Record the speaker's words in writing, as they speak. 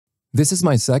This is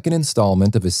my second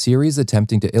installment of a series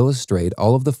attempting to illustrate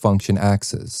all of the function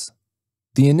axes.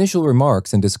 The initial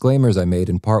remarks and disclaimers I made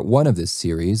in part 1 of this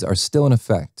series are still in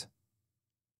effect.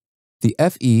 The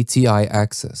FETI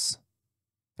axis.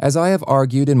 As I have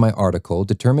argued in my article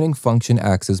Determining Function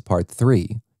Axes Part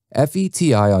 3,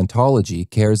 FETI ontology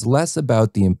cares less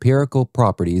about the empirical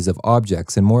properties of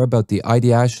objects and more about the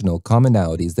ideational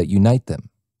commonalities that unite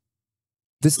them.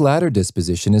 This latter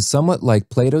disposition is somewhat like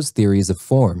Plato's theories of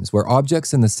forms, where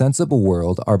objects in the sensible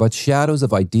world are but shadows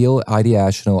of ideal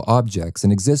ideational objects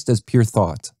and exist as pure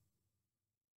thought.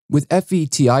 With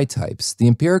FETI types, the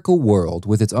empirical world,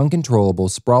 with its uncontrollable,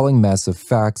 sprawling mess of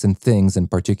facts and things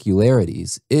and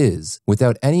particularities, is,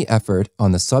 without any effort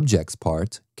on the subject's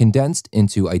part, condensed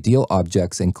into ideal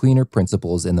objects and cleaner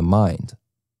principles in the mind.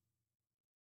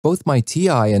 Both my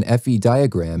TI and FE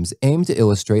diagrams aim to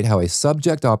illustrate how a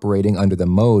subject operating under the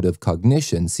mode of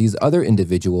cognition sees other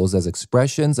individuals as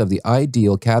expressions of the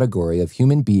ideal category of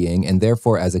human being and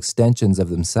therefore as extensions of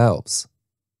themselves.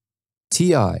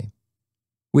 TI.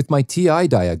 With my TI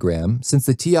diagram, since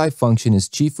the TI function is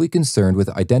chiefly concerned with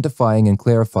identifying and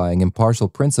clarifying impartial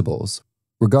principles,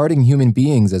 regarding human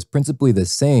beings as principally the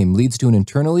same leads to an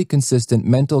internally consistent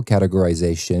mental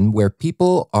categorization where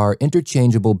people are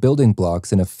interchangeable building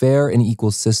blocks in a fair and equal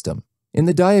system. In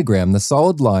the diagram, the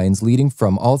solid lines leading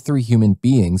from all three human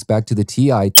beings back to the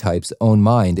TI type's own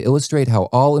mind illustrate how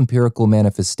all empirical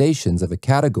manifestations of a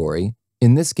category,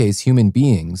 in this case human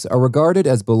beings, are regarded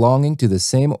as belonging to the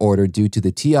same order due to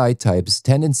the TI type's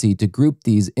tendency to group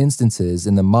these instances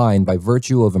in the mind by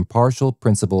virtue of impartial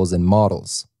principles and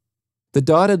models. The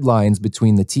dotted lines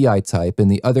between the TI type and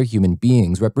the other human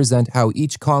beings represent how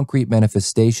each concrete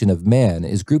manifestation of man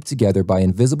is grouped together by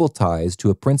invisible ties to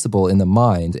a principle in the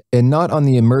mind and not on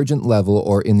the emergent level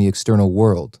or in the external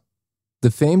world.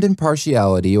 The famed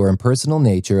impartiality or impersonal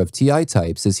nature of TI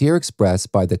types is here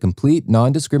expressed by the complete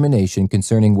non-discrimination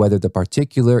concerning whether the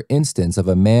particular instance of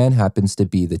a man happens to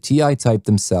be the TI type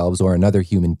themselves or another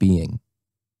human being.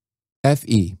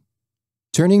 FE.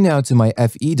 Turning now to my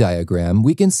FE diagram,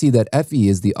 we can see that FE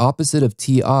is the opposite of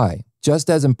TI, just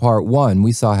as in part 1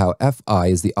 we saw how FI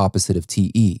is the opposite of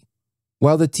TE.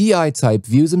 While the TI type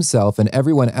views himself and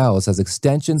everyone else as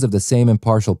extensions of the same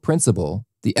impartial principle,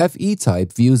 the FE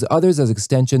type views others as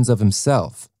extensions of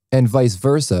himself, and vice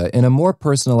versa in a more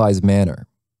personalized manner.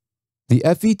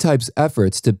 The FE type's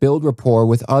efforts to build rapport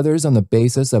with others on the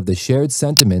basis of the shared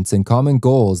sentiments and common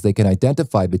goals they can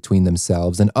identify between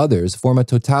themselves and others form a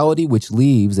totality which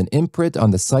leaves an imprint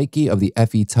on the psyche of the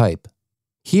FE type.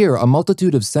 Here, a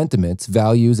multitude of sentiments,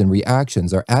 values, and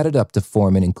reactions are added up to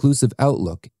form an inclusive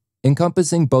outlook,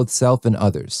 encompassing both self and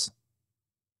others.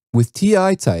 With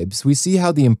TI types, we see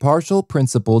how the impartial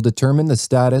principle determines the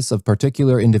status of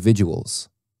particular individuals.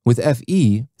 With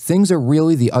FE, things are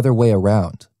really the other way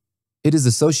around. It is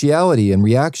the sociality and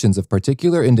reactions of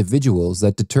particular individuals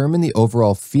that determine the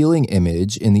overall feeling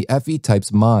image in the FE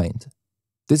type's mind.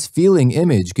 This feeling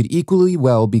image could equally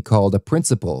well be called a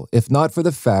principle, if not for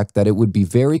the fact that it would be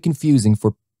very confusing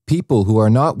for people who are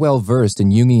not well versed in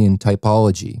Jungian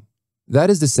typology. That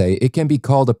is to say, it can be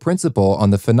called a principle on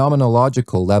the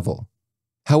phenomenological level.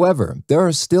 However, there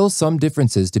are still some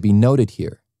differences to be noted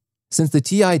here. Since the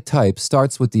TI type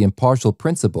starts with the impartial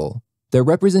principle, their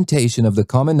representation of the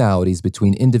commonalities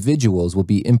between individuals will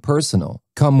be impersonal,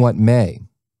 come what may.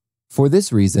 For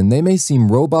this reason, they may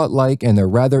seem robot-like and their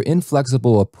rather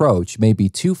inflexible approach may be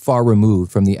too far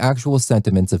removed from the actual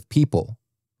sentiments of people.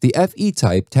 The FE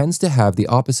type tends to have the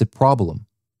opposite problem.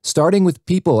 Starting with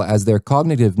people as their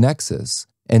cognitive nexus,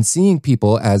 and seeing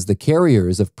people as the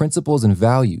carriers of principles and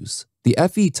values, the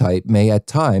FE type may at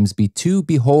times be too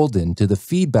beholden to the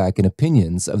feedback and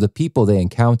opinions of the people they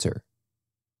encounter.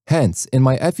 Hence, in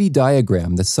my FE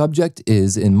diagram, the subject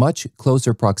is in much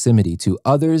closer proximity to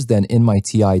others than in my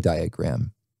TI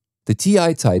diagram. The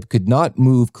TI type could not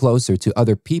move closer to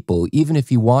other people even if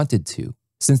he wanted to,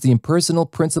 since the impersonal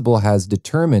principle has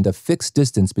determined a fixed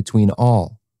distance between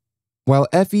all. While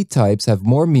FE types have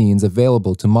more means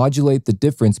available to modulate the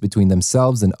difference between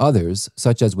themselves and others,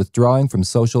 such as withdrawing from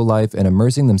social life and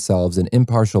immersing themselves in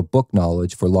impartial book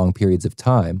knowledge for long periods of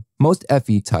time, most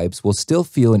FE types will still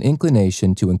feel an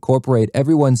inclination to incorporate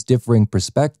everyone's differing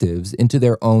perspectives into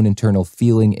their own internal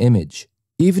feeling image,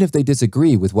 even if they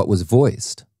disagree with what was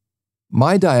voiced.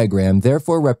 My diagram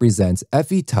therefore represents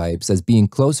FE types as being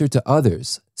closer to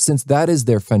others, since that is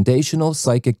their foundational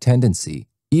psychic tendency,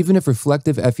 even if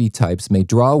reflective FE types may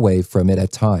draw away from it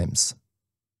at times.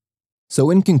 So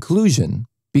in conclusion,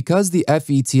 Because the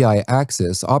FETI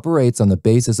axis operates on the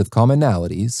basis of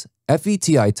commonalities,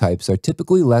 FETI types are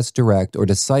typically less direct or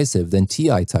decisive than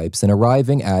TI types in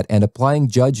arriving at and applying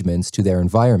judgments to their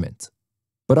environment.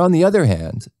 But on the other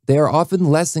hand, they are often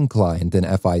less inclined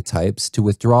than FI types to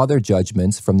withdraw their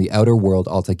judgments from the outer world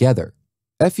altogether.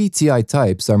 FETI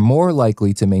types are more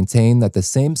likely to maintain that the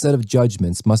same set of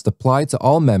judgments must apply to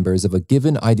all members of a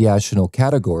given ideational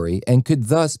category and could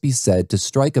thus be said to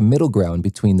strike a middle ground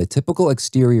between the typical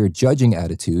exterior judging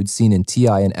attitude seen in TI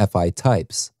and FI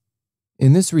types.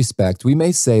 In this respect, we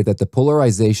may say that the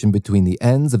polarization between the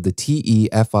ends of the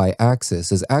TE-FI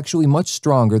axis is actually much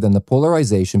stronger than the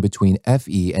polarization between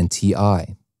FE and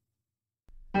TI.